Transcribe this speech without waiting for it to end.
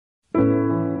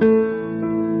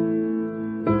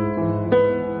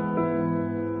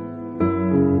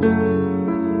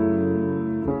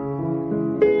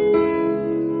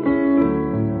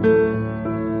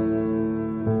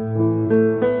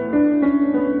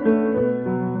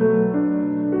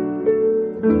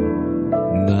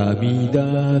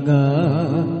涙が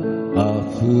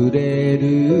溢れ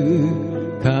る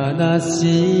悲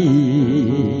しい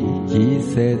季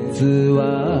節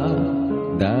は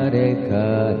誰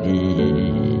か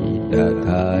に抱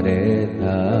かれた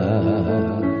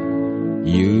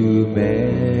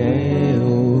夢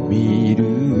を見る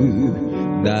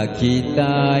泣き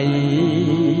たい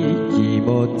気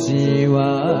持ち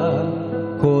は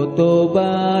言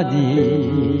葉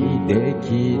にで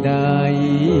きな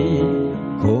い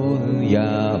今夜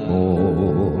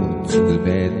も冷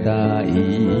たい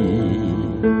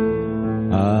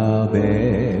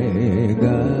雨が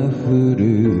降る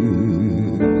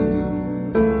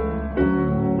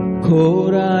こ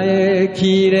らえ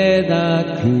きれな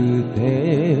く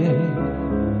て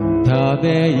た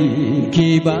め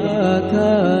息ば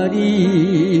か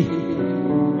り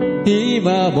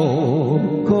今も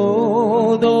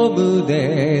この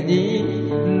胸に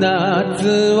夏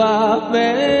は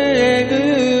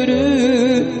巡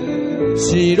る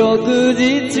四六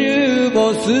時中も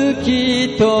好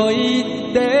きと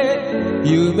言って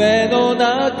夢の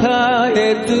中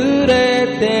へ連れ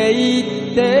て行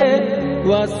って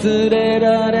忘れ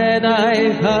られな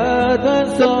い肌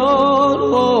そ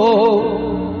の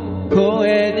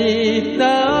声にな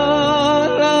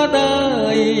ら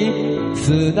ない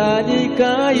砂に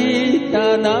書い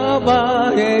た名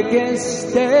前消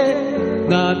して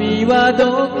波は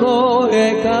どこ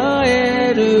へ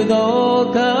帰る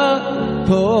のか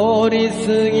通り過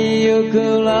ぎゆ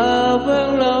くラブ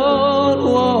ロー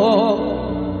を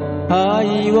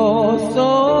愛を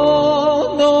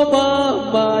その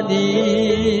ままに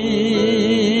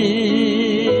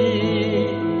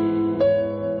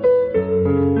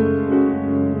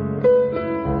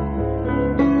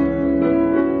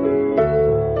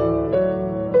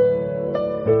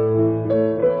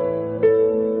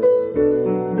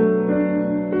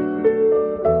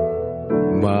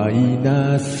マイ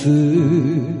ナス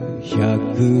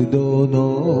100度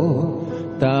の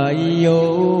太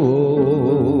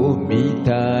陽み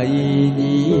たい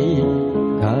に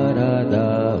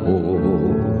体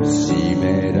を湿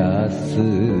らす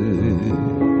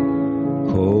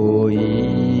恋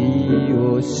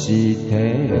をして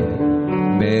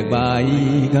めま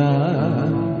いが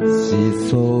し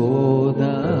そうな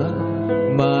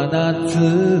真夏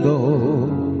の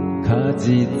果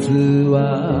実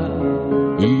は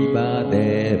今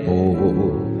でも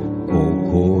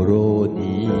心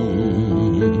に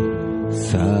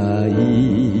咲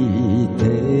いて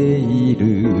い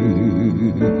る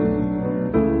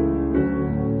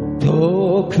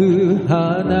遠く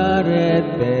離れ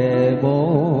て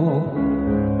も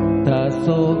黄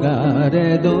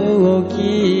昏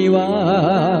時は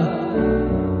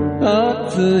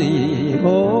熱い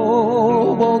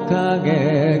面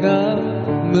影が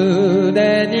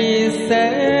胸に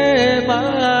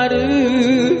迫る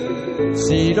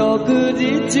四六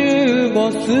時中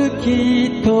も好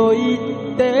きと言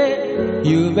って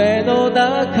夢の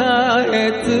中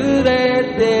へ連れ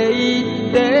て行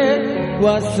って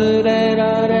忘れ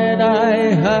られな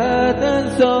い肌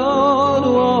そ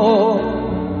の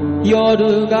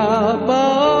夜が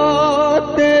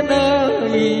待ってな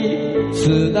い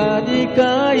砂に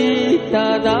書い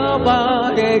た名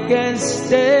前消し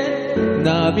て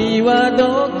波は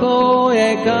どこ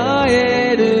へ帰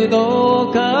る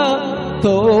のか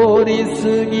通り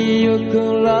過ぎゆ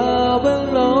くラブ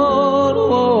ロー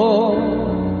を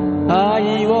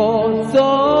愛をそ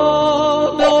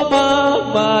の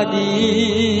ままに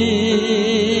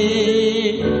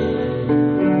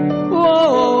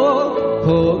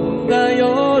こんな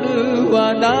夜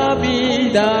は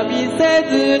涙見せ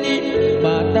ずに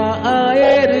また会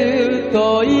える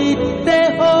と言っ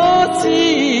てほ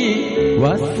しい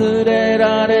忘れ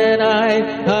られない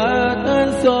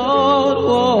花そ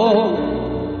の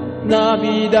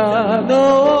涙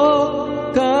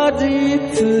の果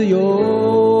実よ